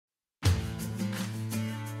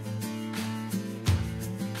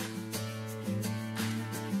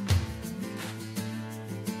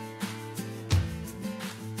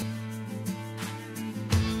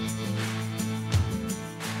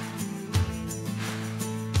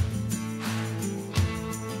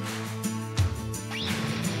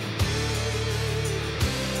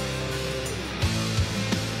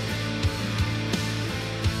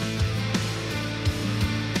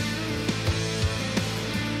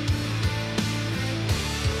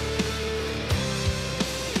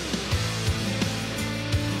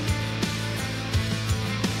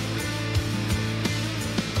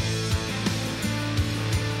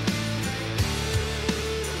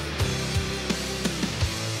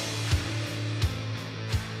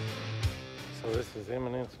This is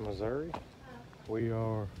Eminence, Missouri. We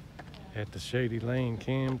are at the Shady Lane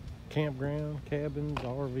campground, cabins,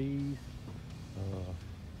 RVs.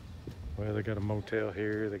 Well, they got a motel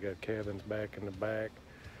here. They got cabins back in the back,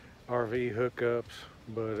 RV hookups,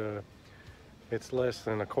 but it's less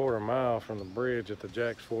than a quarter mile from the bridge at the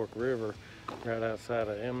Jacks Fork River, right outside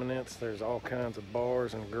of Eminence. There's all kinds of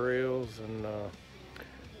bars and grills and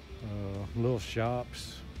little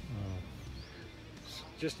shops.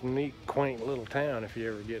 Just a neat, quaint little town if you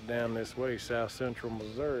ever get down this way, south central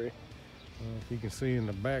Missouri. If you can see in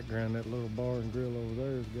the background, that little bar and grill over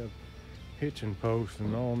there has got hitching posts,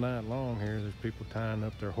 and all night long here there's people tying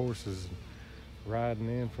up their horses and riding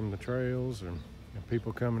in from the trails, and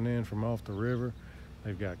people coming in from off the river.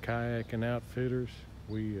 They've got kayaking outfitters.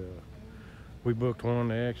 We booked one.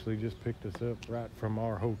 They actually just picked us up right from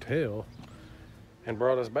our hotel and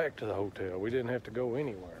brought us back to the hotel. We didn't have to go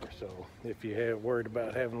anywhere. So if you have worried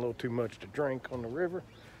about having a little too much to drink on the river,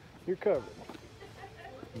 you're covered.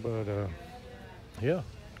 But yeah,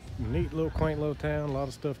 neat little quaint little town, a lot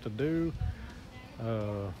of stuff to do,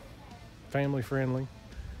 family friendly.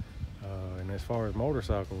 And as far as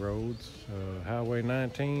motorcycle roads, Highway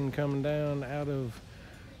 19 coming down out of,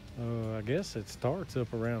 I guess it starts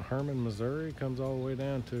up around Herman, Missouri, comes all the way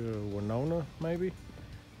down to Winona, maybe.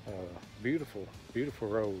 Beautiful, beautiful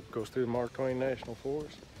road. Goes through the Mark Twain National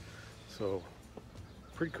Forest. So,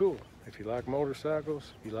 pretty cool. If you like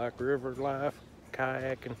motorcycles, if you like river life,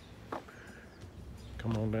 kayaking,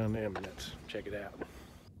 come on down to Eminence. Check it out.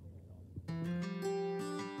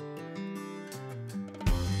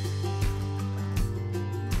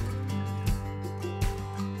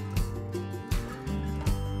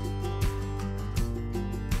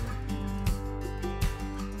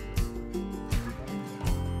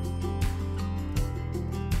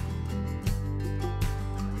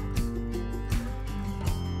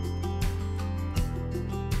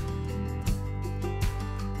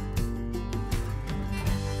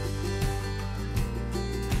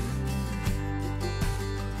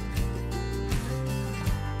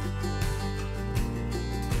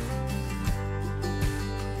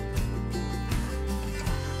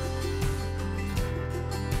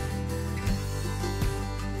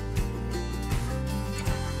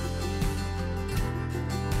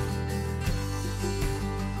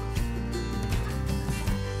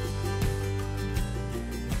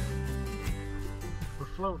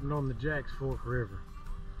 Floating on the Jacks Fork River.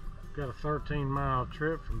 Got a 13-mile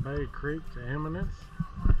trip from Bay Creek to Eminence.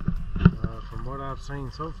 From what I've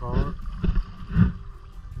seen so far,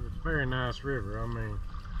 it's a very nice river. I mean,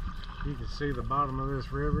 you can see the bottom of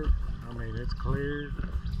this river. I mean, it's clear.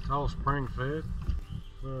 It's all spring fed.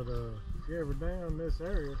 But if you're ever down this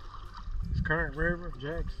area, this current river,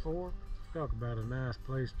 Jacks Fork, talk about a nice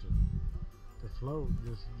place to float.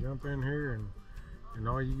 Just jump in here and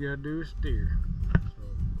all you gotta do is steer.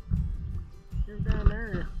 If you're down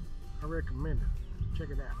there, I recommend it. Check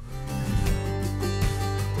it out.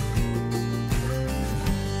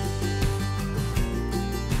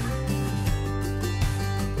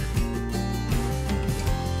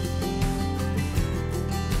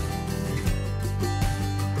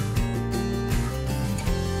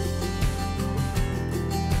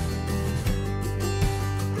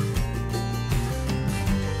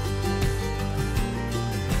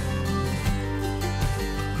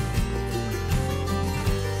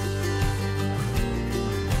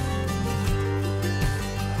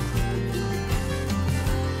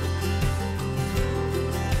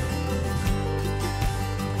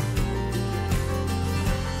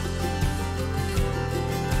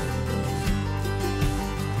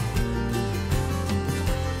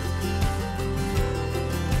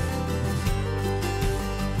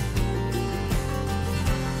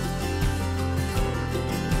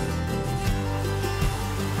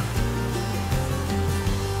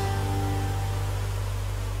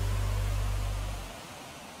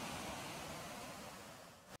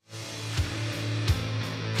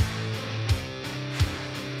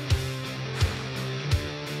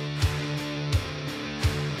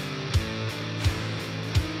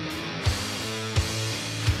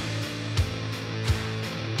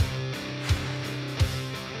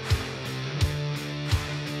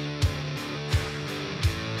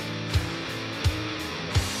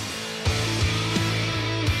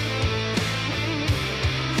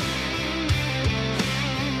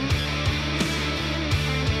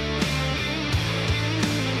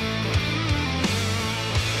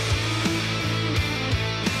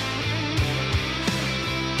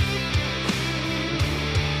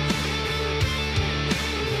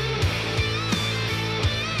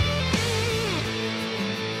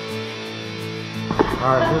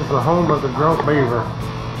 Alright, this is the home of the drunk beaver.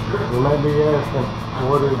 You may be asking,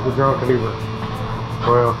 what is the drunk beaver?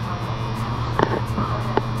 Well,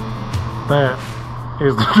 that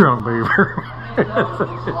is the drunk beaver.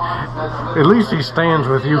 At least he stands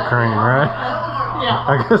with Ukraine, right? Yeah.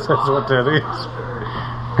 I guess that's what that is.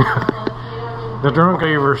 The drunk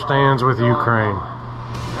beaver stands with Ukraine.